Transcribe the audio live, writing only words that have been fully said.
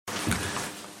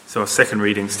So our second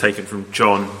reading is taken from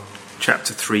John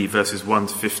chapter 3 verses 1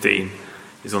 to 15,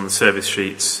 is on the service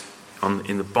sheets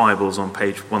in the Bibles on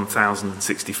page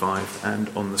 1065 and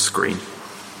on the screen.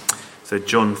 So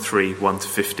John 3, 1 to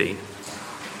 15.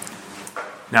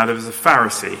 Now there was a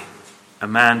Pharisee, a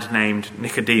man named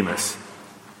Nicodemus,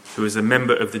 who was a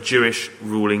member of the Jewish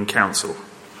ruling council.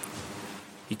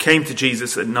 He came to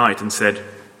Jesus at night and said,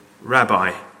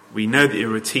 "Rabbi, we know that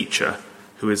you are a teacher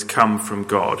who has come from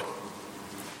God.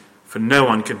 For no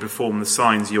one could perform the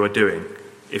signs you are doing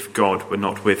if God were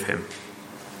not with him."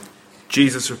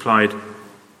 Jesus replied,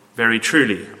 "Very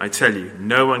truly, I tell you,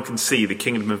 no one can see the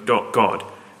kingdom of God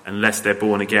unless they're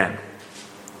born again."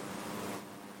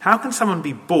 "How can someone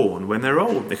be born when they're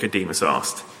old?" Nicodemus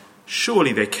asked.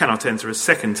 "Surely they cannot enter a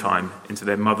second time into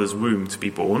their mother's womb to be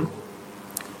born."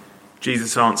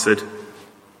 Jesus answered,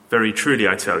 "Very truly,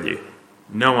 I tell you,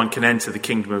 no one can enter the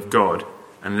kingdom of God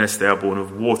unless they are born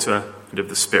of water and of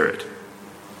the Spirit.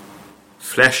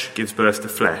 Flesh gives birth to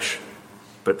flesh,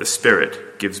 but the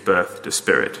Spirit gives birth to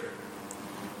spirit.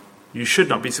 You should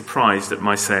not be surprised at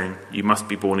my saying, 'You must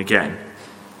be born again.'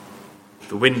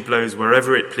 The wind blows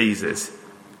wherever it pleases.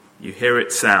 You hear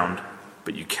its sound,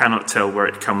 but you cannot tell where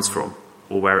it comes from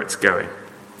or where it's going.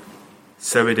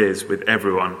 So it is with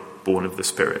everyone born of the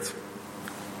Spirit."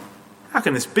 "How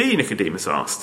can this be?" Nicodemus asked.